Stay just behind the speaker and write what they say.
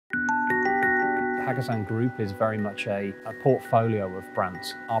Hakkasan Group is very much a portfolio of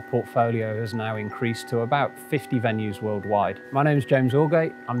brands. Our portfolio has now increased to about 50 venues worldwide. My name is James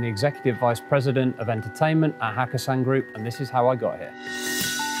Algate. I'm the Executive Vice President of Entertainment at Hakkasan Group, and this is how I got here.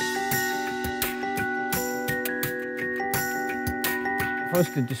 If I was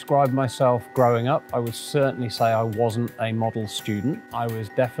to describe myself growing up, I would certainly say I wasn't a model student. I was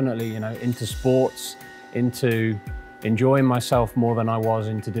definitely, into sports, into enjoying myself more than I was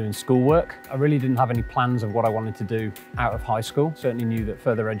into doing schoolwork. I really didn't have any plans of what I wanted to do out of high school. Certainly knew that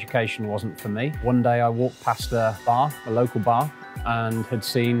further education wasn't for me. One day I walked past a bar, a local bar, and had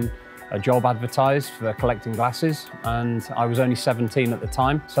seen a job advertised for collecting glasses, and I was only 17 at the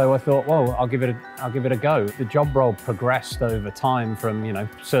time. So I thought, well, I'll give it a go. The job role progressed over time from,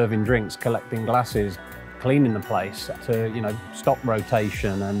 serving drinks, collecting glasses, cleaning the place, to, stock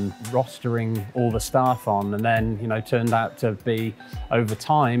rotation and rostering all the staff on, and then, turned out to be, over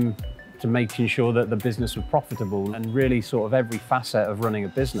time, to making sure that the business was profitable, and really sort of every facet of running a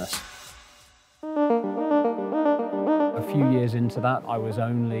business. A few years into that, I was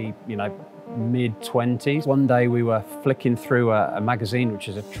only, mid-20s. One day we were flicking through a magazine, which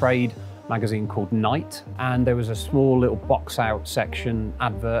is a trade magazine called Night, and there was a small little box out section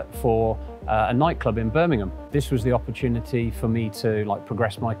advert for a nightclub in Birmingham. This was the opportunity for me to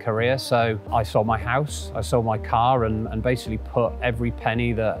progress my career. So I sold my house, I sold my car, and basically put every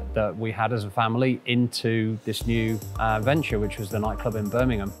penny that we had as a family into this new venture, which was the nightclub in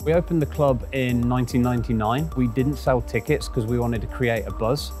Birmingham. We opened the club in 1999. We didn't sell tickets because we wanted to create a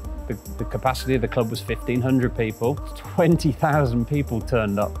buzz. The capacity of the club was 1,500 people. 20,000 people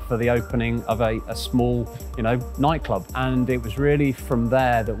turned up for the opening of a small, nightclub. And it was really from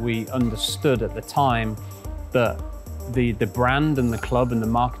there that we understood at the time that the brand and the club and the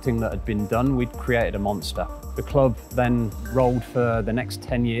marketing that had been done, we'd created a monster. The club then rolled for the next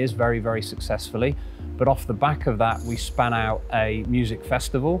 10 years very, very successfully. But off the back of that, we span out a music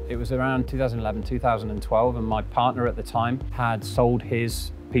festival. It was around 2011, 2012, and my partner at the time had sold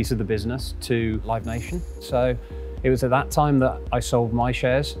his piece of the business to Live Nation. So it was at that time that I sold my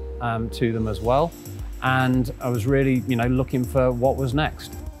shares to them as well. And I was really, looking for what was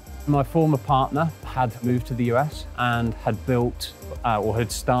next. My former partner had moved to the US and had built, or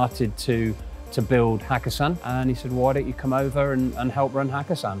had started to build Hakkasan. And he said, why don't you come over and help run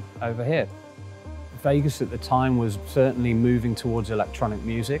Hakkasan over here? Vegas at the time was certainly moving towards electronic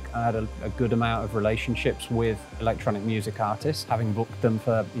music. I had a good amount of relationships with electronic music artists, having booked them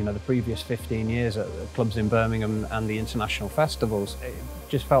for the previous 15 years at the clubs in Birmingham and the international festivals. It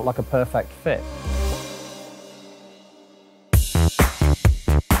just felt like a perfect fit.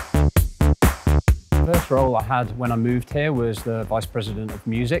 The first role I had when I moved here was the Vice President of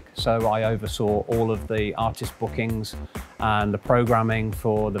Music. So I oversaw all of the artist bookings and the programming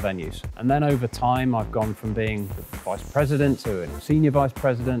for the venues. And then over time, I've gone from being the Vice President to a Senior Vice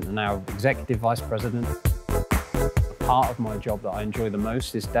President and now Executive Vice President. Part of my job that I enjoy the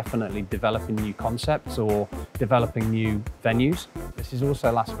most is definitely developing new concepts or developing new venues. This is also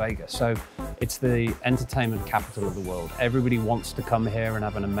Las Vegas, so it's the entertainment capital of the world. Everybody wants to come here and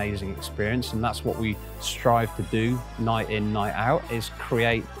have an amazing experience, and that's what we strive to do night in, night out, is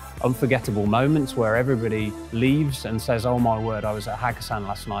create unforgettable moments where everybody leaves and says, oh my word, I was at Hakkasan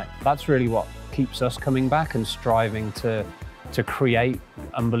last night. That's really what keeps us coming back and striving to create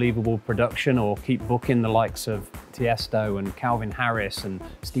unbelievable production, or keep booking the likes of Tiesto and Calvin Harris and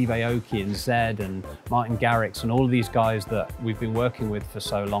Steve Aoki and Zed and Martin Garrix and all of these guys that we've been working with for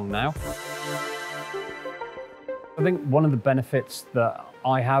so long now. I think one of the benefits that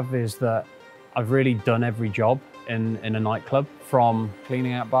I have is that I've really done every job in a nightclub, from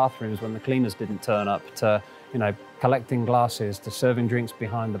cleaning out bathrooms when the cleaners didn't turn up, to collecting glasses, to serving drinks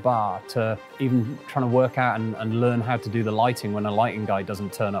behind the bar, to even trying to work out and learn how to do the lighting when a lighting guy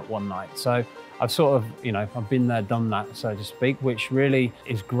doesn't turn up one night. So I've sort of, I've been there, done that, so to speak, which really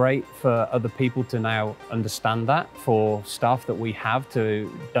is great for other people to now understand that, for staff that we have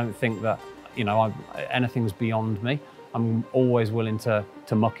to don't think that, anything's beyond me. I'm always willing to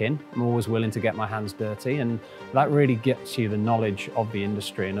muck in. I'm always willing to get my hands dirty, and that really gets you the knowledge of the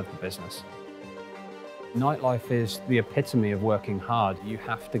industry and of the business. Nightlife is the epitome of working hard. You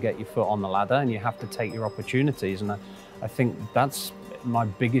have to get your foot on the ladder and you have to take your opportunities, and I think that's my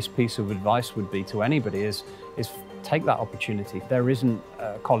biggest piece of advice would be to anybody is take that opportunity. There isn't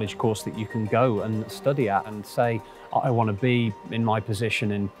a college course that you can go and study at and say, I want to be in my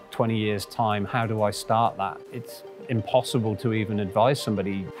position in 20 years' time. How do I start that? It's impossible to even advise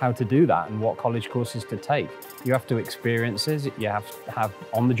somebody how to do that and what college courses to take. You have to experience it, you have to have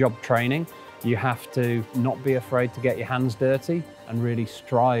on-the-job training, You have to not be afraid to get your hands dirty and really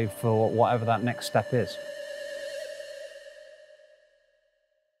strive for whatever that next step is.